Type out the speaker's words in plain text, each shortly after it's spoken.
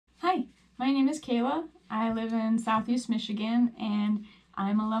My name is Kayla. I live in Southeast Michigan and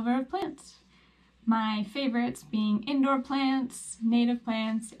I'm a lover of plants. My favorites being indoor plants, native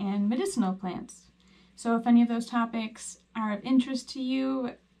plants, and medicinal plants. So if any of those topics are of interest to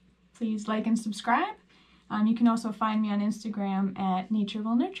you, please like and subscribe. You can also find me on Instagram at Nature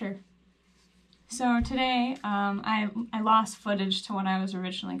Will Nurture. So today I lost footage to what I was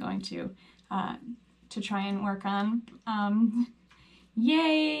originally going to try and work on.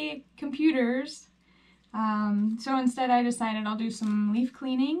 Yay, computers! So instead I decided I'll do some leaf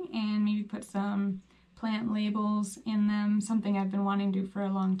cleaning and maybe put some plant labels in them, something I've been wanting to do for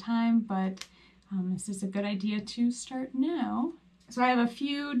a long time, but this is a good idea to start now. So I have a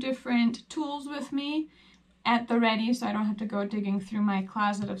few different tools with me at the ready so I don't have to go digging through my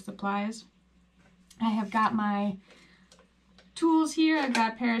closet of supplies. I have got my tools here. I've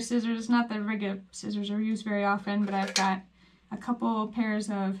got a pair of scissors, not the regular scissors are used very often, but I've got a couple pairs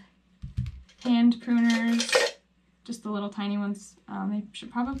of hand pruners, just the little tiny ones. They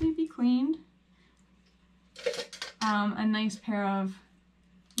should probably be cleaned. A nice pair of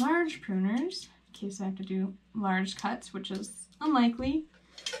large pruners, in case I have to do large cuts, which is unlikely.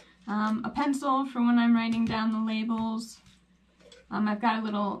 A pencil for when I'm writing down the labels. I've got a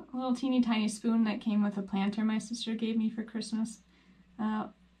little teeny tiny spoon that came with a planter my sister gave me for Christmas. I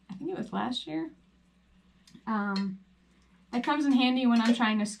think it was last year. It comes in handy when I'm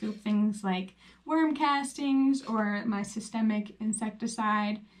trying to scoop things like worm castings or my systemic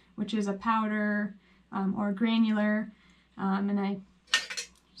insecticide, which is a powder or granular, and I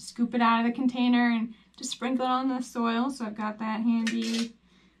scoop it out of the container and just sprinkle it on the soil, so I've got that handy.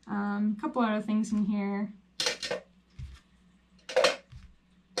 A couple other things in here.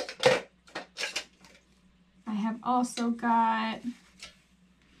 I have also got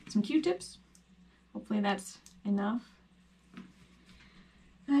some Q-tips. Hopefully that's enough.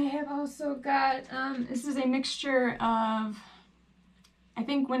 I have also got, this is a mixture of, I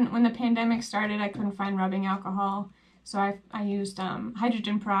think when the pandemic started I couldn't find rubbing alcohol, so I used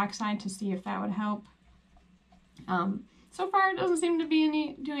hydrogen peroxide to see if that would help. So far it doesn't seem to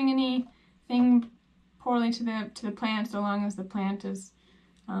be doing anything poorly to the plant, so long as the plant is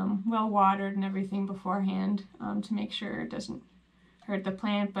well watered and everything beforehand, to make sure it doesn't hurt the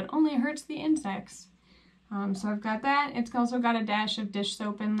plant, but only hurts the insects. So I've got that. It's also got a dash of dish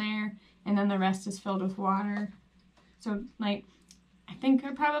soap in there, and then the rest is filled with water. So like, I think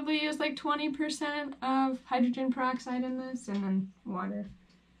I probably use like 20% of hydrogen peroxide in this, and then water.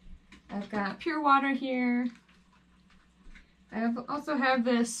 I've got pure water here. I also have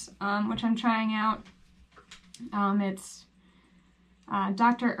this, which I'm trying out. It's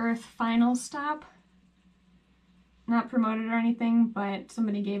Dr. Earth Final Stop. Not promoted or anything, but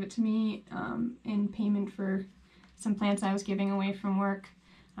somebody gave it to me in payment for some plants I was giving away from work,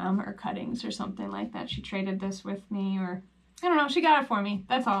 or cuttings or something like that. She traded this with me, or I don't know, she got it for me,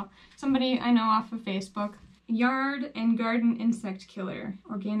 that's all. Somebody I know off of Facebook. Yard and Garden Insect Killer,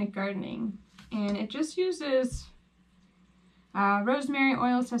 organic gardening. And it just uses rosemary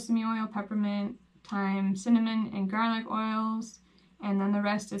oil, sesame oil, peppermint, thyme, cinnamon, and garlic oils. And then the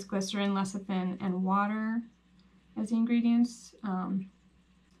rest is glycerin, lecithin, and water as the ingredients.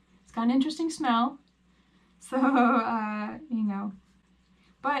 It's got an interesting smell, so you know,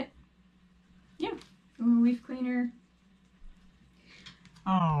 but yeah, leaf cleaner.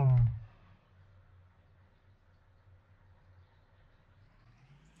 Yeah.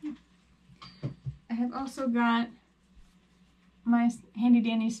 I have also got my handy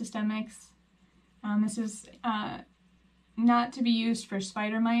dandy systemics. This is not to be used for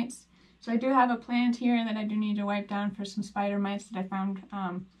spider mites. So I do have a plant here that I do need to wipe down for some spider mites that I found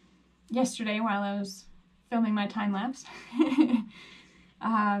yesterday while I was filming my time lapse.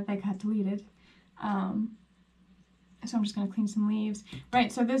 They got deleted. So I'm just going to clean some leaves.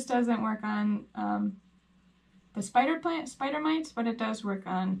 Right, so this doesn't work on the spider mites, but it does work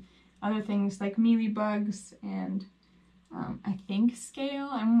on other things like mealybugs and I think scale.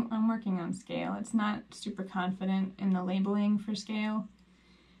 I'm working on scale. It's not super confident in the labeling for scale.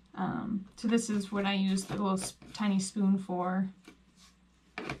 So this is what I use the little tiny spoon for.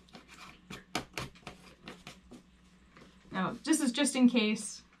 Now, this is just in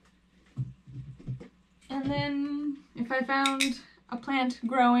case. And then, if I found a plant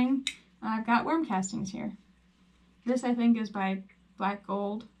growing, I've got worm castings here. This, I think, is by Black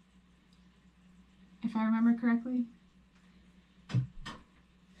Gold, if I remember correctly.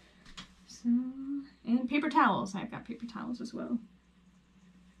 So, and paper towels. I've got paper towels as well.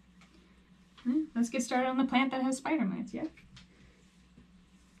 Let's get started on the plant that has spider mites, yeah?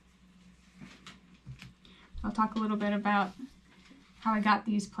 I'll talk a little bit about how I got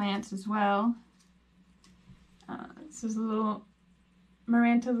these plants as well. This is a little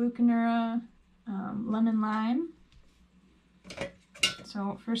Maranta leucanura lemon lime.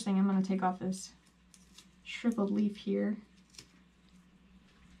 So first thing, I'm going to take off this shriveled leaf here.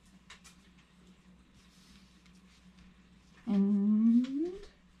 And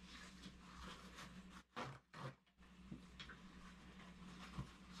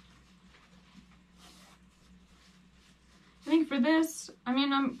I think for this, I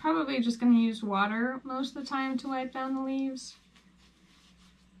mean, I'm probably just going to use water most of the time to wipe down the leaves.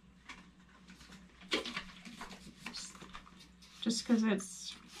 Just because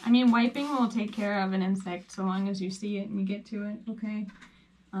it's, I mean, wiping will take care of an insect so long as you see it and you get to it, okay?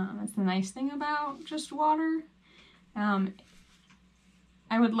 That's the nice thing about just water.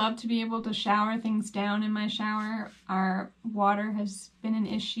 I would love to be able to shower things down in my shower. Our water has been an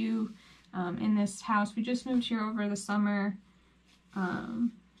issue in this house. We just moved here over the summer.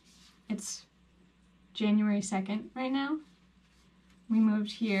 It's January 2nd right now. We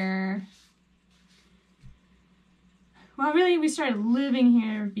moved here, well, really we started living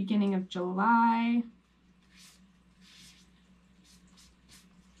here beginning of July.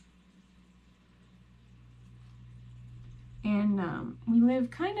 And we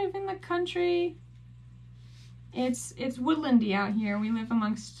live kind of in the country. It's woodlandy out here. We live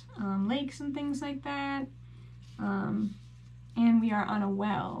amongst lakes and things like that. And we are on a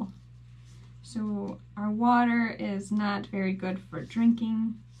well. So our water is not very good for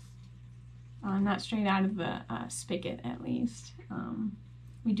drinking. Not straight out of the spigot, at least.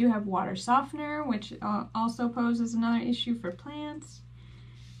 We do have water softener, which also poses another issue for plants.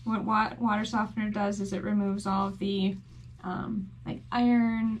 What water softener does is it removes all of the like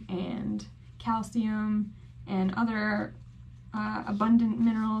iron and calcium and other abundant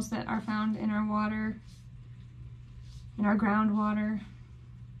minerals that are found in our water, in our groundwater.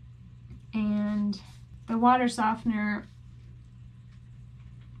 And the water softener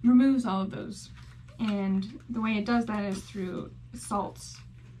removes all of those. And the way it does that is through salts.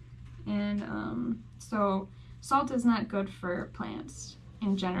 And so salt is not good for plants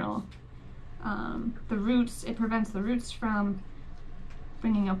in general. The roots, it prevents the roots from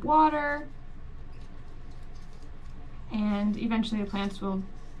bringing up water, and eventually the plants will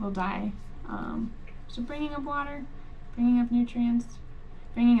die. So bringing up water, bringing up nutrients,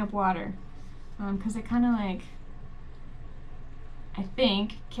 bringing up water, because it kind of like, I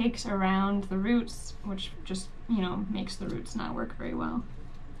think, cakes around the roots, which just, you know, makes the roots not work very well.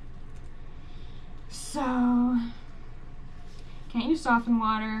 So, can't use softened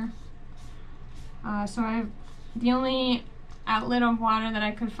water. So the only outlet of water that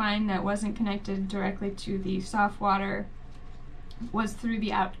I could find that wasn't connected directly to the soft water was through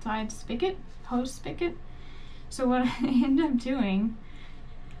the outside spigot, hose spigot. So what I end up doing,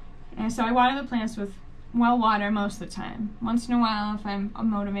 and so I water the plants with well water most of the time. Once in a while, if I'm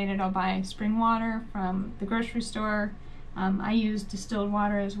motivated, I'll buy spring water from the grocery store. I use distilled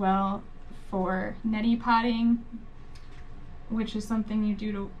water as well for neti potting, which is something you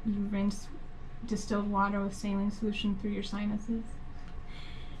do to rinse distilled water with saline solution through your sinuses.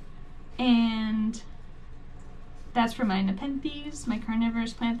 And that's for my nepenthes, my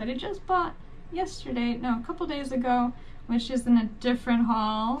carnivorous plant that I just bought yesterday, no, a couple days ago, which is in a different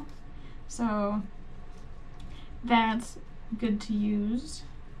haul. So that's good to use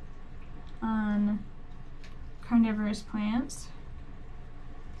on carnivorous plants.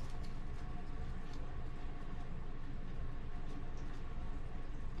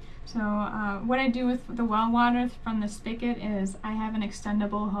 So what I do with the well water from the spigot is I have an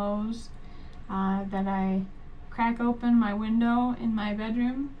extendable hose that I crack open my window in my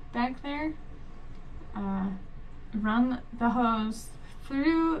bedroom back there, run the hose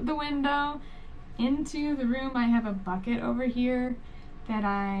through the window into the room. I have a bucket over here that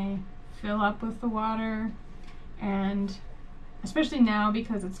I fill up with the water, and especially now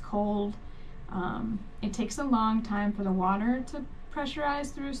because it's cold, it takes a long time for the water to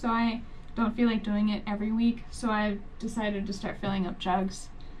pressurize through, so I don't feel like doing it every week. So I've decided to start filling up jugs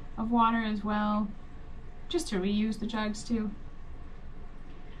of water as well, just to reuse the jugs too.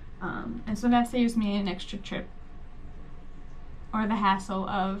 And so that saves me an extra trip, or the hassle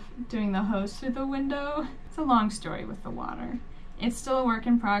of doing the hose through the window. It's a long story with the water. It's still a work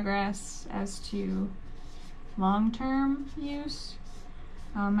in progress as to long-term use.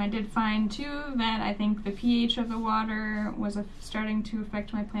 I did find too that I think the pH of the water was starting to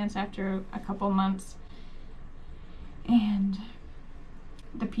affect my plants after a couple months, and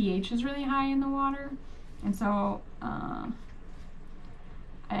the pH is really high in the water, and so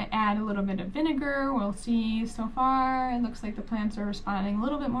add a little bit of vinegar. We'll see. So far it looks like the plants are responding a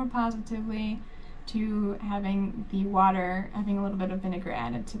little bit more positively to having the water, having a little bit of vinegar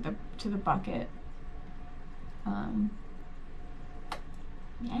added to the bucket.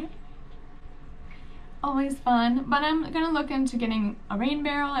 Yeah, always fun. But I'm gonna look into getting a rain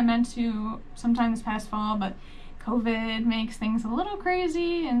barrel. I meant to sometime this past fall, but COVID makes things a little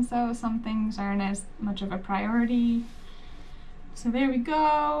crazy, and so some things aren't as much of a priority. So there we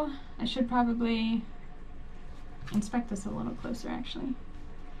go. I should probably inspect this a little closer, actually.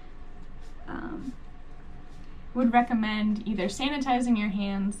 Would recommend either sanitizing your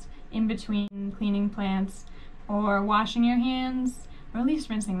hands in between cleaning plants or washing your hands, or at least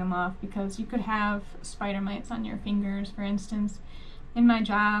rinsing them off, because you could have spider mites on your fingers, for instance. In my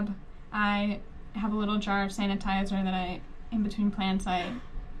job, I have a little jar of sanitizer that in between plants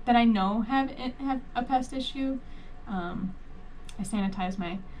that I know have a pest issue. I sanitize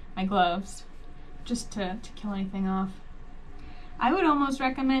my gloves just to kill anything off. I would almost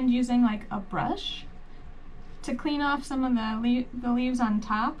recommend using like a brush to clean off some of the leaves on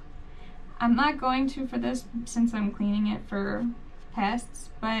top. I'm not going to for this since I'm cleaning it for pests,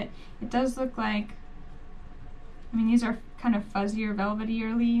 but it does look like, I mean, these are kind of fuzzier,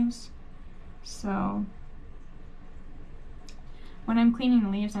 velvetier leaves. So when I'm cleaning the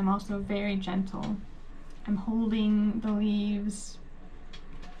leaves, I'm also very gentle. I'm holding the leaves.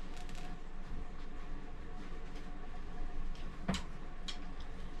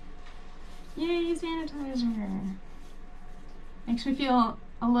 Yay, sanitizer! Makes me feel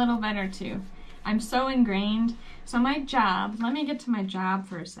a little better too. I'm so ingrained. So my job, let me get to my job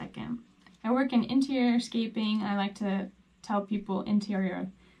for a second. I work in interior scaping. I like to tell people interior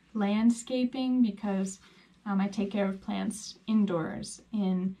landscaping because I take care of plants indoors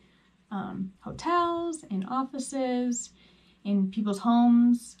in hotels, in offices, in people's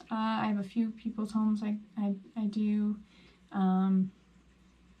homes. I have a few people's homes I do.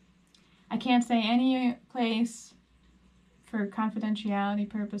 I can't say any place for confidentiality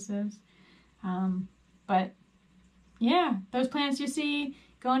purposes, but yeah, those plants you see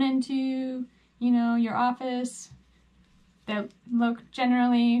going into, you know, your office that look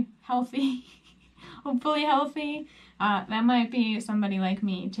generally healthy, hopefully healthy, that might be somebody like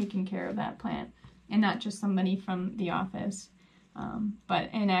me taking care of that plant, and not just somebody from the office, but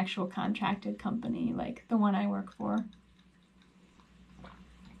an actual contracted company like the one I work for.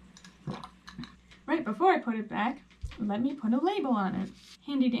 Right before I put it back, let me put a label on it.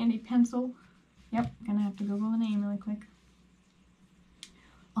 Handy dandy pencil. Yep, gonna have to Google the name really quick.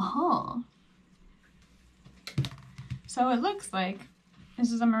 Oh. So it looks like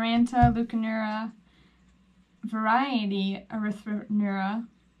this is a Maranta leuconura variety erythronura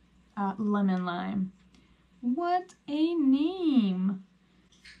lemon lime. What a name!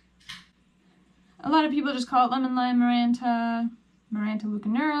 A lot of people just call it lemon lime Maranta. Maranta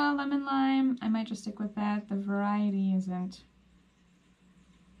leuconura lemon lime. I might just stick with that. The variety isn't.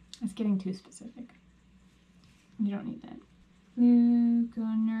 It's getting too specific. You don't need that.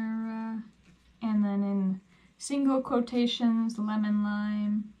 Leuconura, and then in single quotations, lemon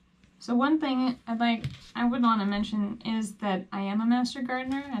lime. So one thing I would want to mention is that I am a master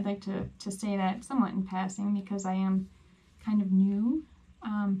gardener. I'd like to say that somewhat in passing because I am kind of new.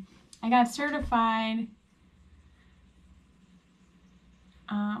 I got certified.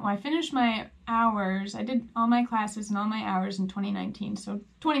 Well, I finished my hours. I did all my classes and all my hours in 2019. So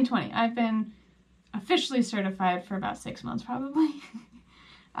 2020, I've been officially certified for about 6 months probably.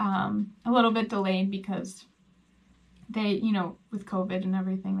 A little bit delayed because they, you know, with COVID and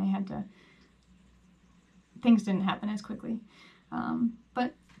everything, things didn't happen as quickly.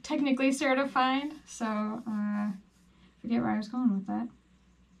 But technically certified, so forget where I was going with that.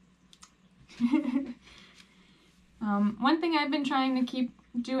 One thing I've been trying to keep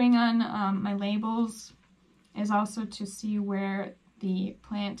doing on my labels is also to see where the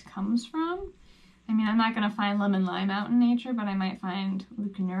plant comes from. I mean, I'm not going to find lemon lime out in nature, but I might find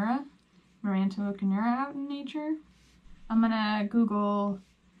leuconura, Maranta leuconura out in nature. I'm going to Google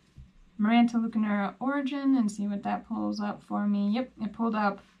Maranta leuconura origin and see what that pulls up for me. Yep, it pulled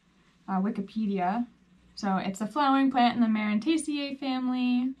up Wikipedia. So it's a flowering plant in the Marantaceae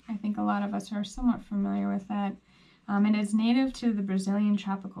family. I think a lot of us are somewhat familiar with that. It is native to the Brazilian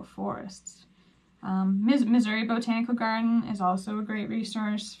tropical forests. Missouri Botanical Garden is also a great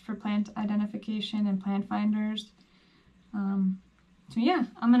resource for plant identification and plant finders. So yeah,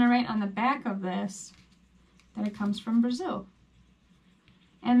 I'm going to write on the back of this that it comes from Brazil.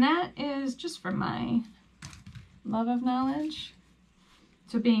 And that is just for my love of knowledge.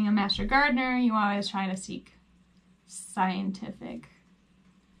 So being a master gardener, you always try to seek scientific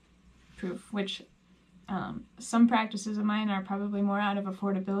proof, which some practices of mine are probably more out of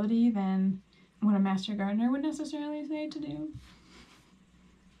affordability than what a master gardener would necessarily say to do.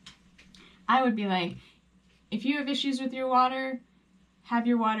 I would be like, if you have issues with your water, have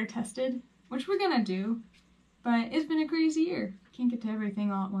your water tested, which we're gonna do, but it's been a crazy year. Can't get to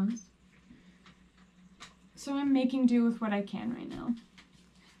everything all at once. So I'm making do with what I can right now.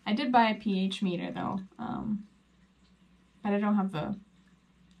 I did buy a pH meter though, but I don't have the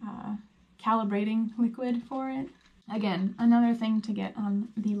calibrating liquid for it. Again, another thing to get on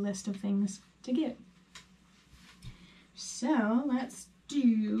the list of things to get. So let's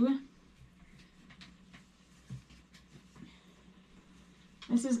do,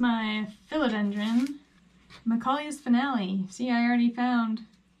 this is my Philodendron, Macaulay's Finale. See, I already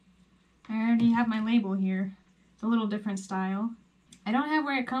have my label here. It's a little different style. I don't have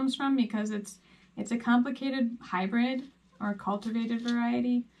where it comes from because it's a complicated hybrid or cultivated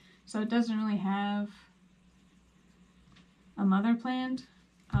variety, so it doesn't really have a mother plant.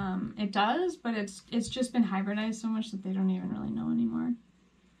 It does, but it's just been hybridized so much that they don't even really know anymore.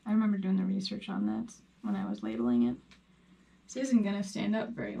 I remember doing the research on that when I was labeling it. This isn't gonna stand up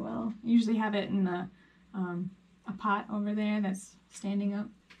very well. I usually have it in a pot over there that's standing up.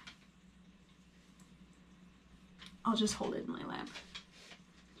 I'll just hold it in my lap.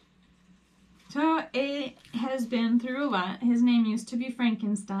 So it has been through a lot. His name used to be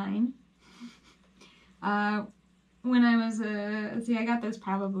Frankenstein. When I was let's see, I got this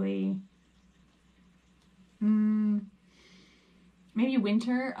probably maybe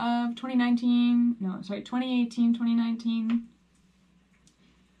winter of 2019. No, sorry, 2018, 2019,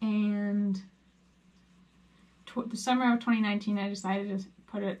 and the summer of 2019, I decided to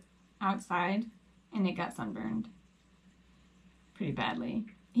put it outside, and it got sunburned pretty badly.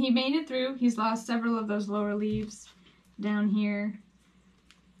 He made it through. He's lost several of those lower leaves down here.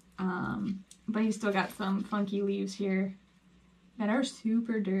 But he's still got some funky leaves here that are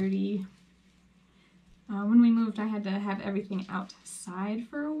super dirty. When we moved, I had to have everything outside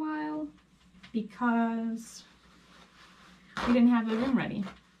for a while because we didn't have the room ready.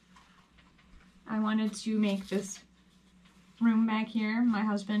 I wanted to make this room back here. My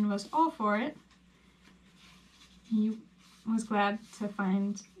husband was all for it. He was glad to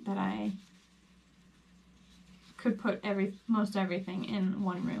find that I could put most everything in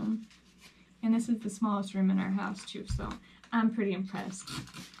one room. And this is the smallest room in our house too, so I'm pretty impressed.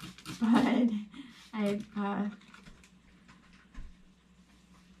 But I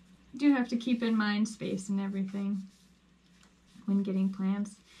do have to keep in mind space and everything when getting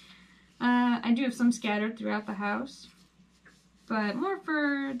plants. I do have some scattered throughout the house, but more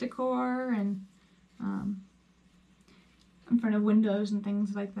for decor and in front of windows and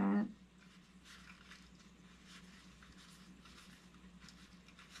things like that.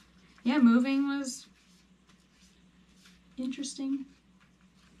 Yeah, moving was interesting.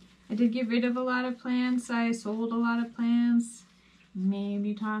 I did get rid of a lot of plants. I sold a lot of plants.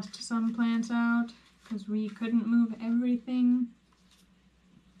 Maybe tossed some plants out because we couldn't move everything.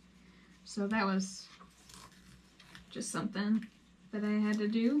 So that was just something that I had to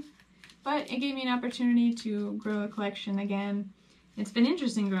do. But it gave me an opportunity to grow a collection again. It's been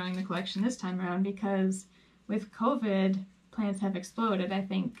interesting growing the collection this time around because with COVID, plants have exploded. I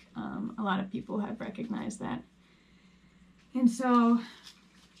think a lot of people have recognized that. And so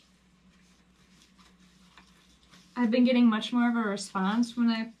I've been getting much more of a response when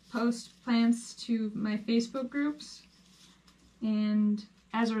I post plants to my Facebook groups. And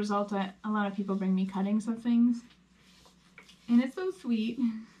as a result, a lot of people bring me cuttings of things. And it's so sweet.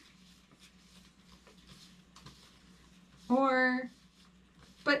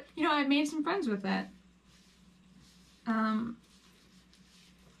 But you know, I've made some friends with that.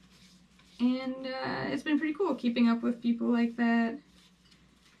 It's been pretty cool keeping up with people like that.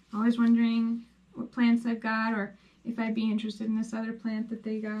 Always wondering what plants I've got or if I'd be interested in this other plant that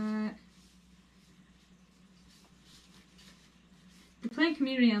they got. The plant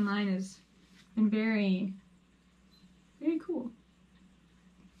community online has been very, very cool.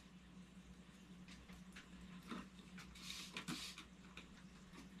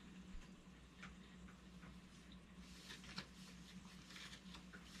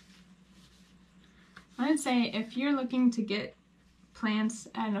 I would say if you're looking to get plants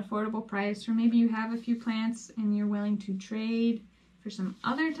at an affordable price, or maybe you have a few plants and you're willing to trade for some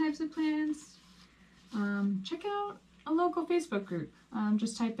other types of plants, check out a local Facebook group.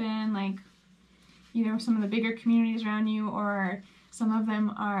 Just type in like either some of the bigger communities around you, or some of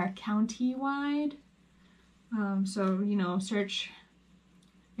them are county-wide. So, you know, search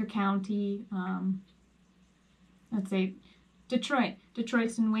your county, let's say Detroit.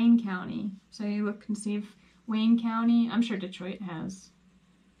 Detroit's in Wayne County. So you look and see if Wayne County, I'm sure Detroit has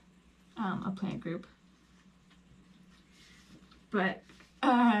a plant group. But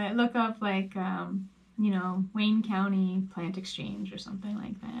look up like, you know, Wayne County Plant Exchange or something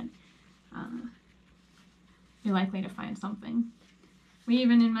like that. You're likely to find something. We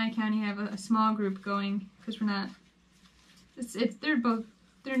even in my county have a small group going, because we're not,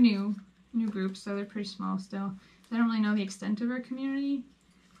 they're new groups, so they're pretty small still. I don't really know the extent of our community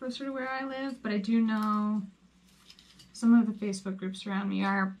closer to where I live, but I do know some of the Facebook groups around me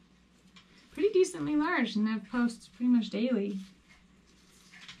are pretty decently large, and they have posts pretty much daily.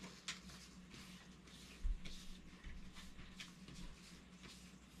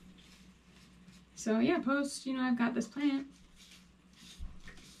 So yeah, post, you know, I've got this plant.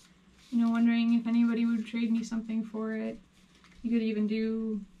 You know, wondering if anybody would trade me something for it. You could even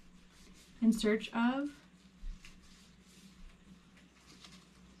do in search of.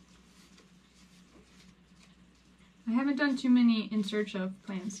 I haven't done too many in search of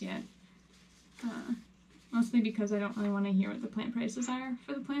plants yet. Mostly because I don't really want to hear what the plant prices are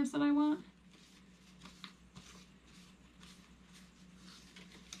for the plants that I want.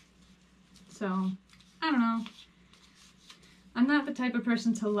 So, I don't know. I'm not the type of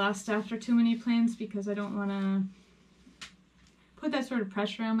person to lust after too many plants because I don't want to put that sort of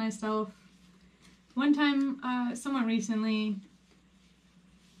pressure on myself. One time, somewhat recently,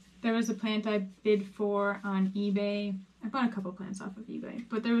 there was a plant I bid for on eBay. I bought a couple plants off of eBay,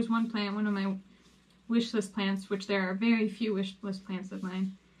 but there was one plant, one of my wish list plants, which there are very few wish list plants of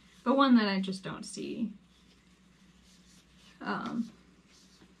mine, but one that I just don't see.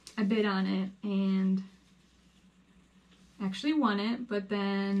 I bid on it and actually won it, but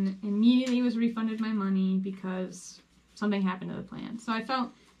then immediately was refunded my money because something happened to the plant. So I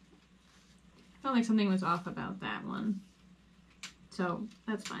felt like something was off about that one. So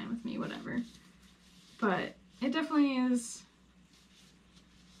that's fine with me, whatever. But it definitely is,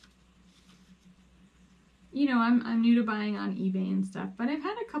 you know, I'm new to buying on eBay and stuff, but I've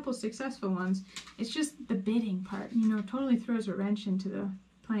had a couple successful ones. It's just the bidding part, you know, totally throws a wrench into the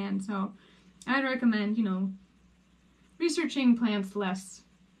plan. So I'd recommend, you know, researching plants less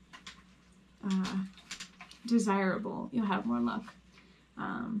desirable. You'll have more luck.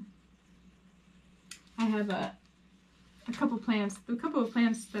 I have a couple of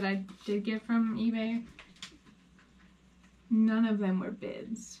plants that I did get from eBay. None of them were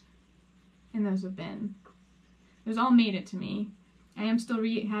bids, and those have been. Those all made it to me. I am still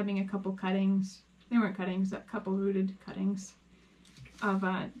rehabbing a couple cuttings. They weren't cuttings, a couple rooted cuttings of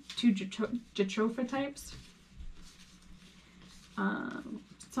two jatropha types.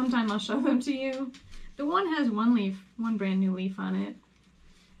 Sometime I'll show them to you. The one has one brand new leaf on it.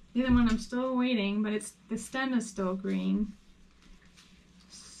 The other one I'm still waiting, but the stem is still green.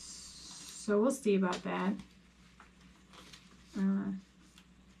 So we'll see about that.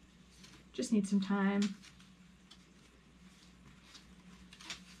 Just need some time.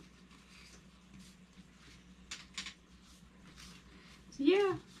 So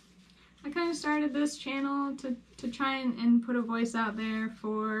yeah, I kind of started this channel to try and put a voice out there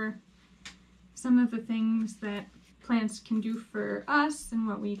for some of the things that plants can do for us and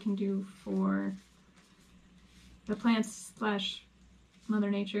what we can do for the plants / Mother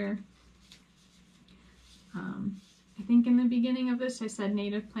Nature. I think in the beginning of this I said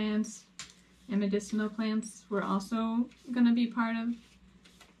native plants and medicinal plants were also going to be part of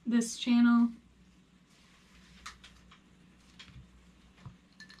this channel.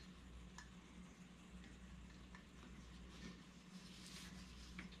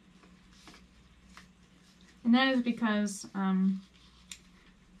 And that is because I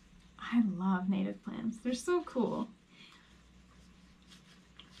love native plants. They're so cool.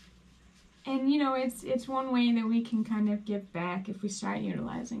 And you know, it's one way that we can kind of give back if we start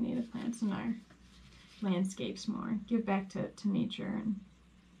utilizing native plants in our landscapes more. Give back to nature, and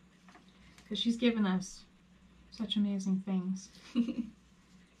because she's given us such amazing things.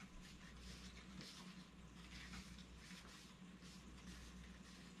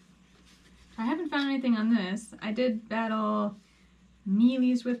 I haven't found anything on this. I did battle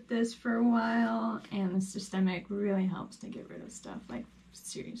mealies with this for a while, and the systemic really helps to get rid of stuff. Like,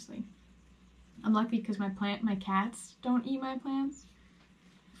 seriously. I'm lucky because my cats don't eat my plants.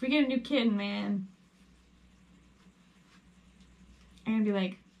 If we get a new kitten, man, I'm gonna be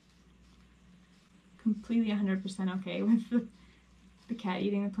like completely 100% okay with the cat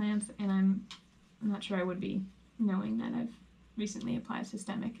eating the plants, and I'm not sure I would be, knowing that I've recently applied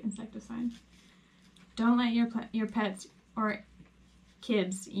systemic insecticide. Don't let your pets or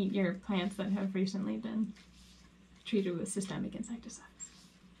kids eat your plants that have recently been treated with systemic insecticides.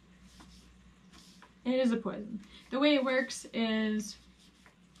 It is a poison. The way it works is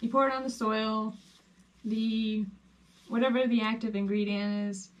you pour it on the soil, whatever the active ingredient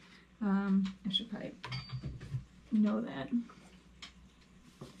is, I should probably know that.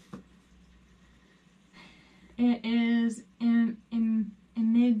 It is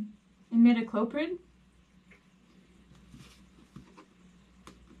imidacloprid.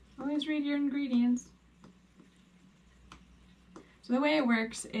 Always read your ingredients. So the way it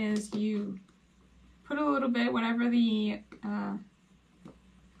works is you put a little bit, whatever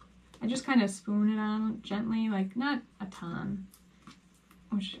I just kind of spoon it on gently, like not a ton,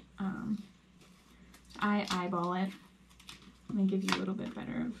 which I eyeball it. Let me give you a little bit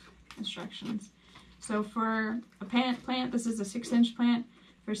better of instructions. So for a plant, this is a 6-inch plant.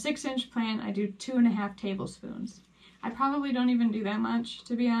 For a 6-inch plant, I do 2.5 tablespoons. I probably don't even do that much,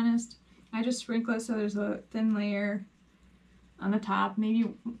 to be honest. I just sprinkle it so there's a thin layer on the top.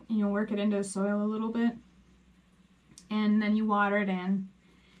 Maybe, work it into the soil a little bit. And then you water it in.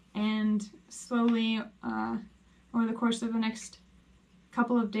 And slowly, over the course of the next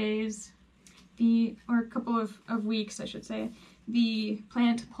couple of days, or a couple of weeks, I should say, the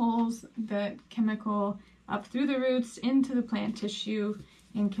plant pulls the chemical up through the roots into the plant tissue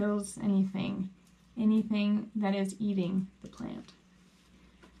and kills anything that is eating the plant.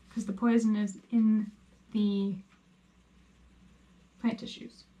 Because the poison is in the plant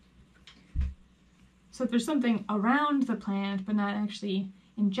tissues. So if there's something around the plant but not actually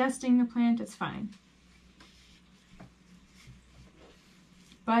ingesting the plant, it's fine.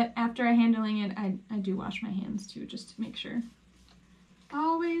 But after handling it, I do wash my hands too, just to make sure.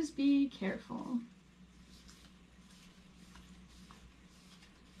 Always be careful.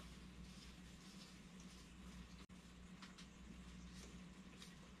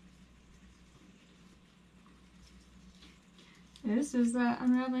 This is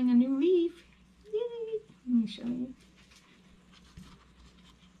unraveling a new leaf. Yay! Let me show you.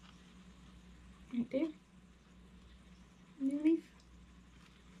 Right there. New leaf.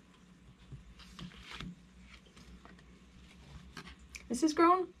 This has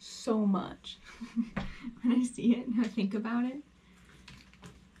grown so much when I see it and I think about it.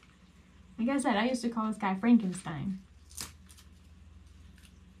 Like I said, I used to call this guy Frankenstein.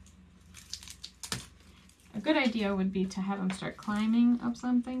 A good idea would be to have him start climbing up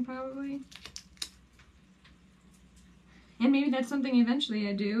something, probably. And maybe that's something eventually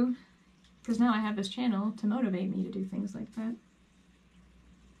I do, because now I have this channel to motivate me to do things like that.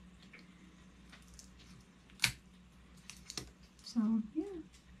 So, yeah.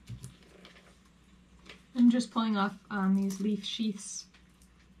 I'm just pulling off these leaf sheaths.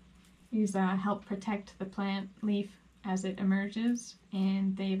 These help protect the plant leaf as it emerges,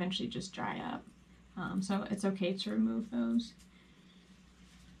 and they eventually just dry up. So it's okay to remove those.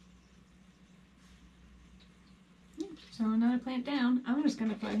 Yeah, so another plant down. I'm just going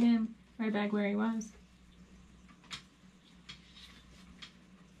to put him right back where he was.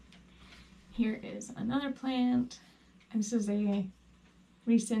 Here is another plant. This is a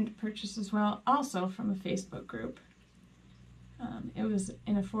recent purchase as well, also from a Facebook group. It was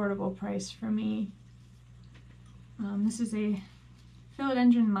an affordable price for me. This is a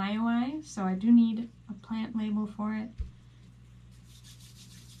Philodendron myoi, so I do need a plant label for it.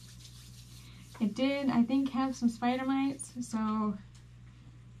 It did, I think, have some spider mites, so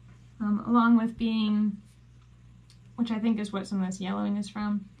along with being, which I think is what some of this yellowing is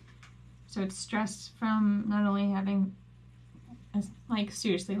from, so it's stress from not only having, like,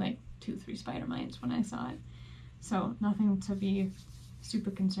 seriously, like 2-3 spider mites when I saw it, so nothing to be super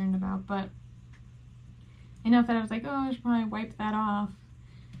concerned about, but enough that I was like, oh, I should probably wipe that off.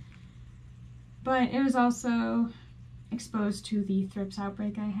 But it was also exposed to the thrips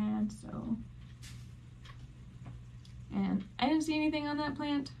outbreak I had, so. And I didn't see anything on that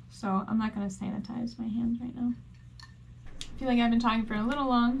plant, so I'm not going to sanitize my hands right now. I feel like I've been talking for a little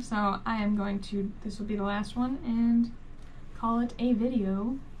long, so I am going to, this will be the last one, and call it a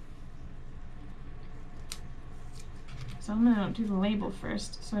video. So I'm going to do the label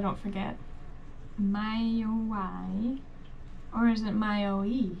first, so I don't forget. Myoi, or is it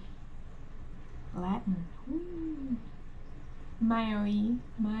myoi? Latin. Ooh. Myoi,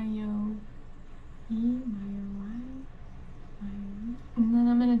 myoi, myoi. And then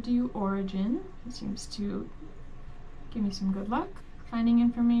I'm gonna do origin. It seems to give me some good luck finding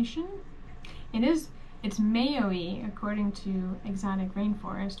information. It's Mayoi according to Exotic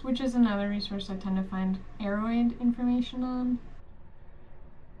Rainforest, which is another resource I tend to find aroid information on.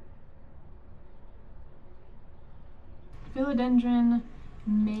 Philodendron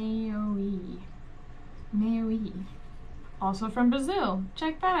Mayoi. Maui. Also from Brazil.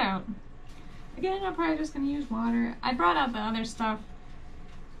 Check that out. Again, I'm probably just going to use water. I brought out the other stuff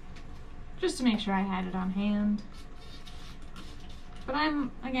just to make sure I had it on hand. But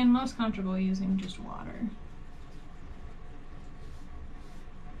I'm, again, most comfortable using just water.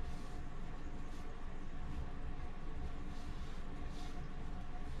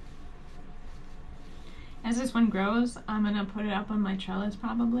 As this one grows, I'm going to put it up on my trellis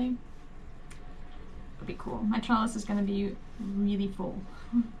probably. It'll be cool. My trellis is going to be really full.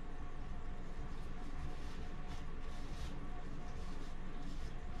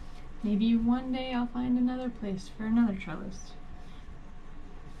 Maybe one day I'll find another place for another trellis.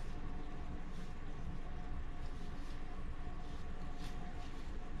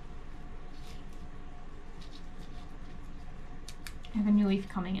 I have a new leaf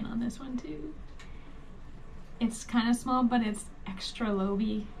coming in on this one too. It's kind of small, but it's extra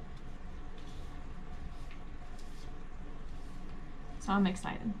loby. So I'm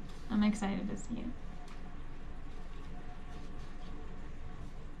excited. I'm excited to see it.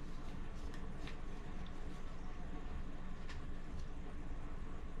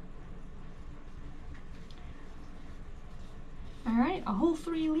 Alright, a whole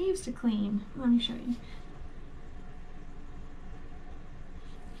 3 leaves to clean. Let me show you.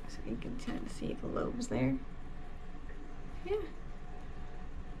 So you can kind of see the lobes there. Yeah.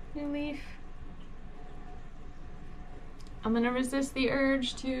 New leaf. I'm gonna resist the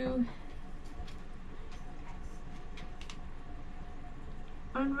urge to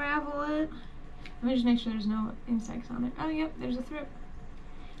unravel it. Let me just make sure there's no insects on it. Oh, yep, there's a thrip.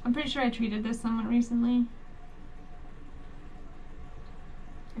 I'm pretty sure I treated this somewhat recently.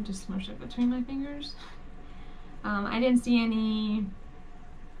 I just smushed it between my fingers. I didn't see any.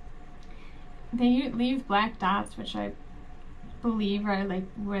 They leave black dots, which I believe are like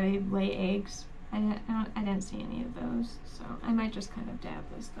where they lay eggs. I didn't see any of those, so I might just kind of dab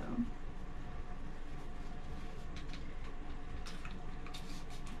this though.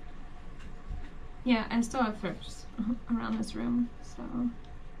 Yeah, I still have thrips around this room, so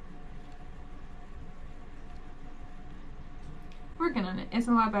working on it. It's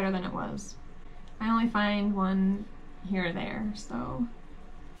a lot better than it was. I only find one here or there, so.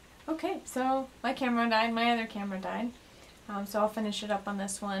 Okay, so my camera died, my other camera died, so I'll finish it up on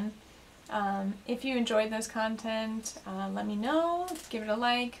this one. If you enjoyed this content, let me know, give it a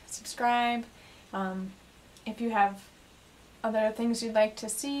like, subscribe. If you have other things you'd like to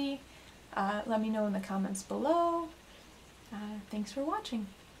see, let me know in the comments below. Thanks for watching.